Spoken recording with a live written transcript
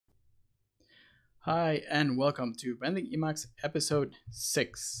Hi and welcome to Bending Emacs episode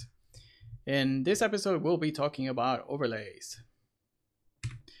 6. In this episode, we'll be talking about overlays.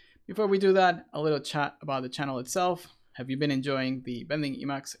 Before we do that, a little chat about the channel itself. Have you been enjoying the Bending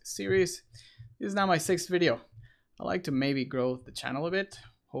Emacs series? This is now my 6th video. I'd like to maybe grow the channel a bit.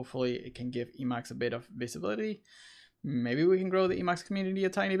 Hopefully it can give Emacs a bit of visibility. Maybe we can grow the Emacs community a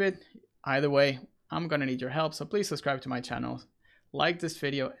tiny bit. Either way, I'm gonna need your help, so please subscribe to my channel, like this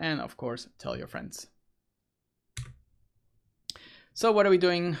video, and of course, tell your friends. So what are we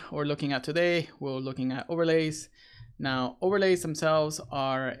doing or looking at today? We're looking at overlays. Now, overlays themselves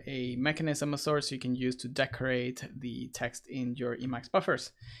are a mechanism of sorts you can use to decorate the text in your Emacs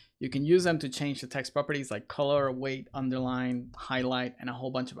buffers. You can use them to change the text properties like color, weight, underline, highlight, and a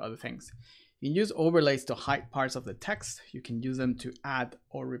whole bunch of other things. You can use overlays to hide parts of the text. You can use them to add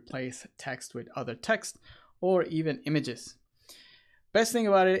or replace text with other text or even images. Best thing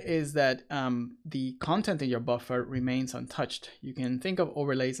about it is that the content in your buffer remains untouched. You can think of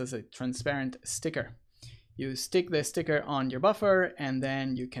overlays as a transparent sticker. You stick the sticker on your buffer and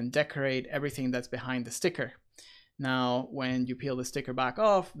then you can decorate everything that's behind the sticker. Now, when you peel the sticker back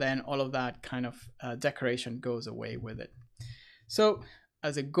off, then all of that kind of decoration goes away with it. So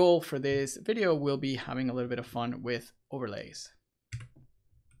as a goal for this video, we'll be having a little bit of fun with overlays.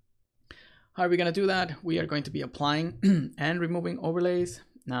 How are we going to do that? We are going to be applying and removing overlays.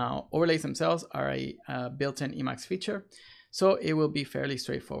 Now, overlays themselves are a built-in Emacs feature, so it will be fairly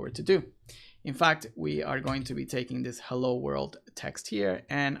straightforward to do. In fact, we are going to be taking this hello world text here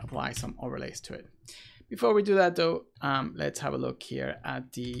and apply some overlays to it. Before we do that though, let's have a look here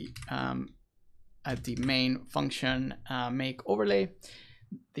at the main function make overlay.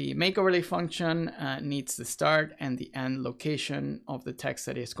 The make overlay function needs the start and the end location of the text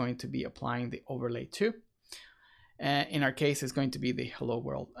that is going to be applying the overlay to. In our case, it's going to be the hello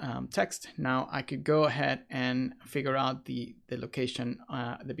world text. Now I could go ahead and figure out the location,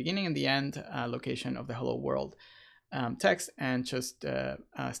 the beginning and the end location of the hello world text and just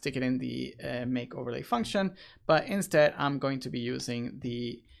stick it in the make overlay function. But instead, I'm going to be using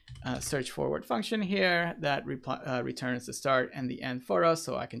the search forward function here that returns the start and the end for us,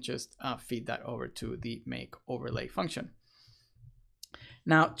 so I can just feed that over to the make overlay function.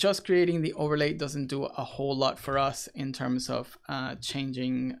 Now, just creating the overlay doesn't do a whole lot for us in terms of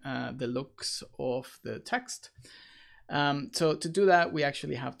changing the looks of the text. So to do that, we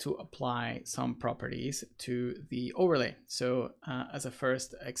actually have to apply some properties to the overlay. So as a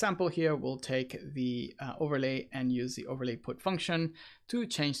first example here, we'll take the overlay and use the overlay put function to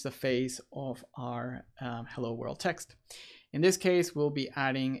change the face of our hello world text. In this case, we'll be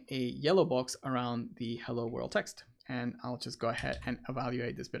adding a yellow box around the hello world text. And I'll just go ahead and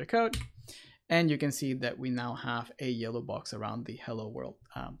evaluate this bit of code. And you can see that we now have a yellow box around the hello world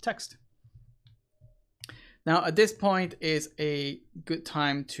text. Now, at this point is a good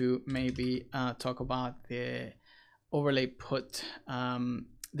time to maybe talk about the overlay put,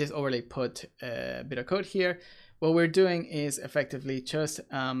 this overlay put bit of code here. What we're doing is effectively just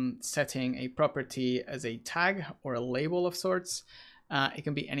setting a property as a tag or a label of sorts. It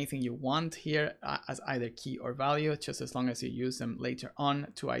can be anything you want here as either key or value, just as long as you use them later on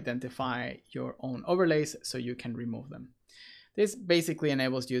to identify your own overlays so you can remove them. This basically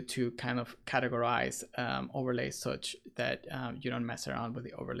enables you to kind of categorize overlays such that you don't mess around with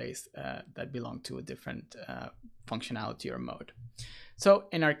the overlays that belong to a different functionality or mode. So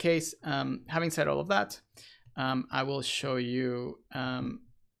in our case, having said all of that, I will show you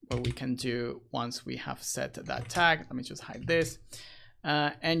what we can do once we have set that tag. Let me just hide this.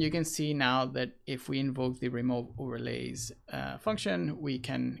 And you can see now that if we invoke the remove overlays function, we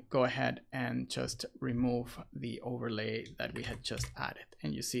can go ahead and just remove the overlay that we had just added.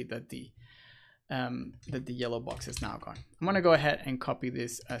 And you see that the yellow box is now gone. I'm going to go ahead and copy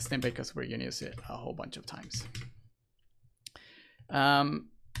this snippet because we're going to use it a whole bunch of times.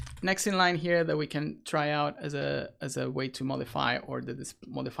 Next in line here that we can try out as a way to modify or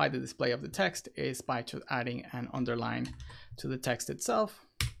modify the display of the text is by just adding an underline to the text itself.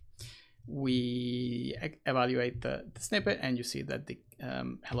 We evaluate the snippet and you see that the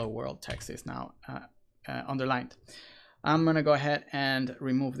hello world text is now underlined. I'm going to go ahead and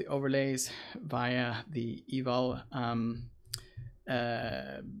remove the overlays via the eval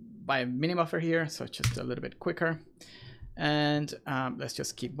by mini buffer here, so just a little bit quicker. And let's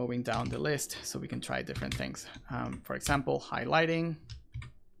just keep moving down the list so we can try different things. For example, highlighting.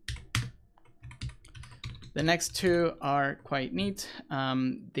 The next two are quite neat.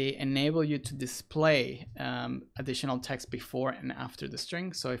 They enable you to display additional text before and after the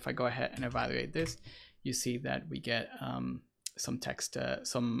string. So if I go ahead and evaluate this, you see that we get some text,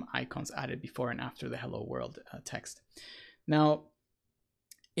 some icons added before and after the hello world text. Now,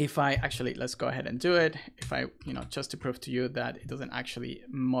 if I actually, let's go ahead and do it. If I, just to prove to you that it doesn't actually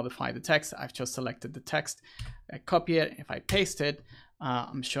modify the text, I've just selected the text, I copy it. If I paste it,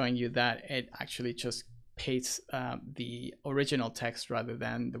 I'm showing you that it actually just pastes the original text rather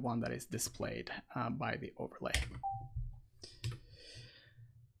than the one that is displayed by the overlay.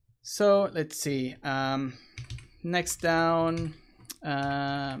 So let's see. Next down,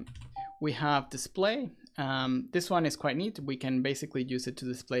 we have display. This one is quite neat. We can basically use it to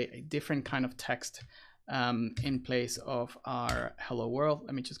display a different kind of text in place of our hello world.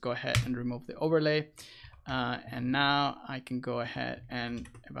 Let me just go ahead and remove the overlay. And now I can go ahead and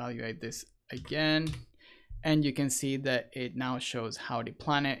evaluate this again. And you can see that it now shows Howdy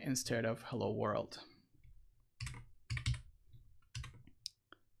Planet instead of hello world.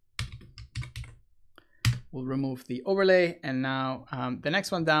 We'll remove the overlay, and now the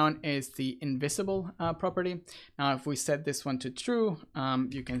next one down is the invisible property. Now, if we set this one to true,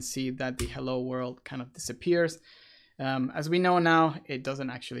 you can see that the hello world kind of disappears. As we know now, it doesn't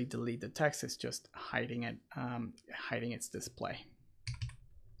actually delete the text; it's just hiding it, hiding its display.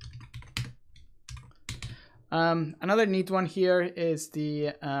 Another neat one here is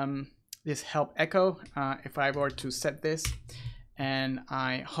the this help echo. If I were to set this and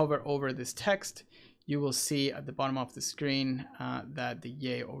I hover over this text, you will see at the bottom of the screen that the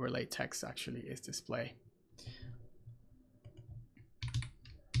yay overlay text actually is displayed.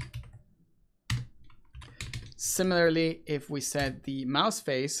 Similarly, if we set the mouse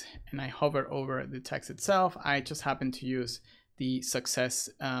face and I hover over the text itself, I just happen to use the success.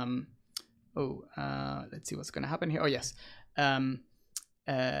 Let's see what's going to happen here. Oh, yes.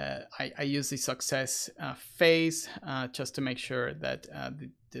 I use the success phase just to make sure that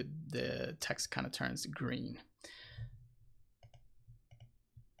the text kind of turns green.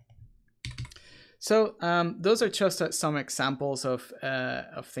 So those are just some examples of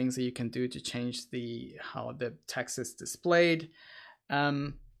things that you can do to change how the text is displayed.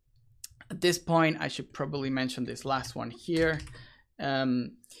 At this point, I should probably mention this last one here.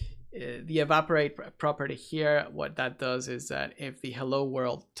 The evaporate property here, what that does is that if the hello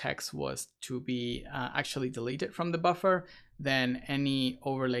world text was to be actually deleted from the buffer, then any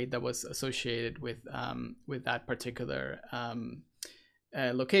overlay that was associated with that particular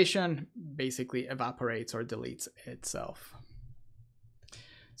location basically evaporates or deletes itself.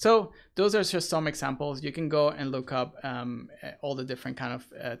 So those are just some examples. You can go and look up all the different kind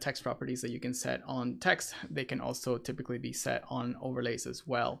of text properties that you can set on text. They can also typically be set on overlays as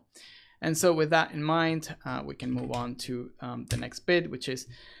well. And so with that in mind, we can move on to the next bit, which is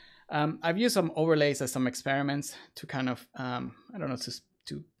I've used some overlays as some experiments to kind of, I don't know,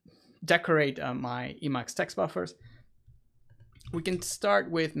 to decorate my Emacs text buffers. We can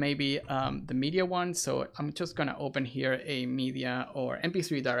start with maybe the media one. So I'm just going to open here a media or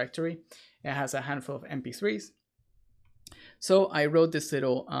MP3 directory. It has a handful of MP3s. So I wrote this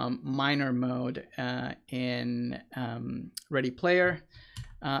little minor mode in Ready Player.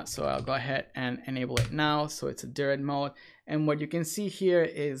 So I'll go ahead and enable it now. So it's a direct mode. And what you can see here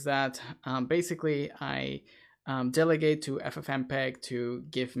is that basically I delegate to FFmpeg to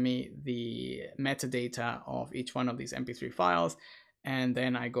give me the metadata of each one of these MP3 files. And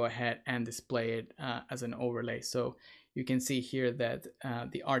then I go ahead and display it as an overlay. So you can see here that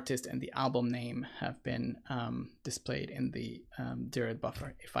the artist and the album name have been displayed in the direct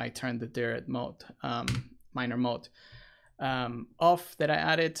buffer. If I turn the direct mode, minor mode, off that I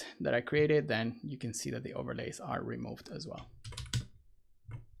added, that I created, then you can see that the overlays are removed as well.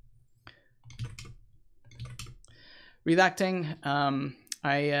 Redacting,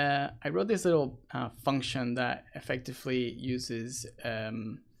 I wrote this little function that effectively uses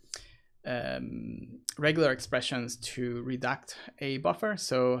regular expressions to redact a buffer.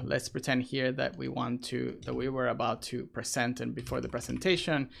 So let's pretend here that we were about to present, and before the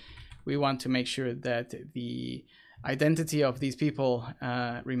presentation, we want to make sure that the identity of these people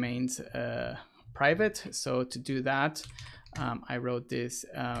remains private. So to do that, I wrote this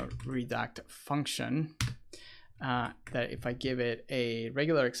redact function that if I give it a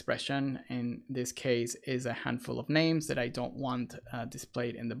regular expression, in this case is a handful of names that I don't want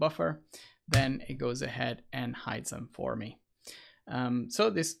displayed in the buffer, then it goes ahead and hides them for me. So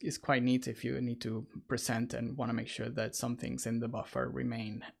this is quite neat if you need to present and want to make sure that some things in the buffer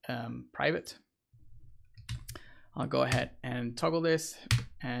remain private. I'll go ahead and toggle this,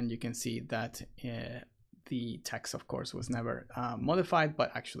 and you can see that the text, of course, was never modified,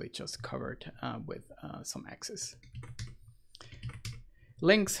 but actually just covered with some X's.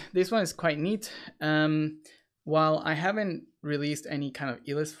 Links, this one is quite neat. While I haven't released any kind of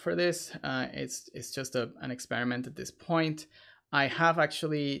elist for this, it's just an experiment at this point. I have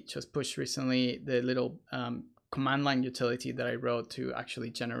actually just pushed recently the little command line utility that I wrote to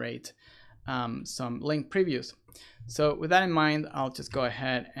actually generate some link previews. So with that in mind, I'll just go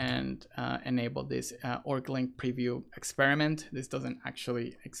ahead and enable this org link preview experiment. This doesn't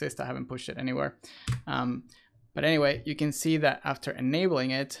actually exist. I haven't pushed it anywhere. But anyway, you can see that after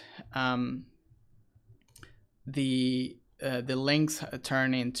enabling it, the links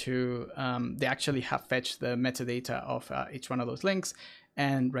turn into, they actually have fetched the metadata of each one of those links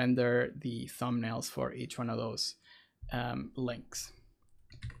and render the thumbnails for each one of those links.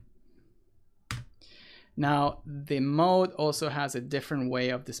 Now, the mode also has a different way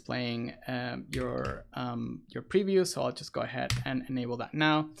of displaying your preview, so I'll just go ahead and enable that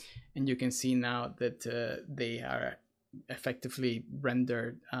now, and you can see now that they are effectively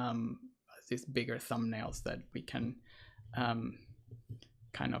rendered these bigger thumbnails that we can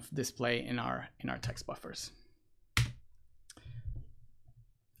kind of display in our text buffers.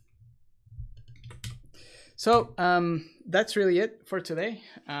 So that's really it for today.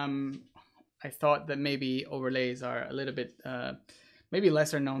 I thought that maybe overlays are a little bit maybe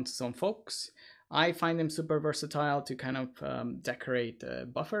lesser known to some folks. I find them super versatile to kind of decorate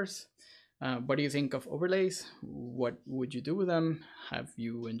buffers. What do you think of overlays? What would you do with them? Have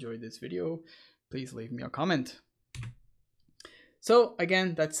you enjoyed this video? Please leave me a comment. So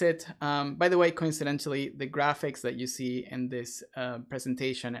again, that's it. By the way, coincidentally, the graphics that you see in this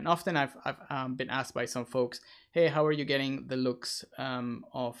presentation, and often I've been asked by some folks, hey, how are you getting the looks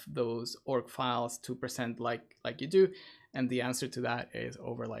of those org files to present like you do? And the answer to that is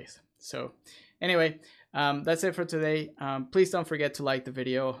overlays. So anyway, that's it for today. Please don't forget to like the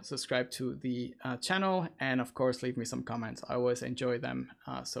video, subscribe to the channel, and of course, leave me some comments. I always enjoy them.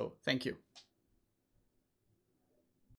 So thank you.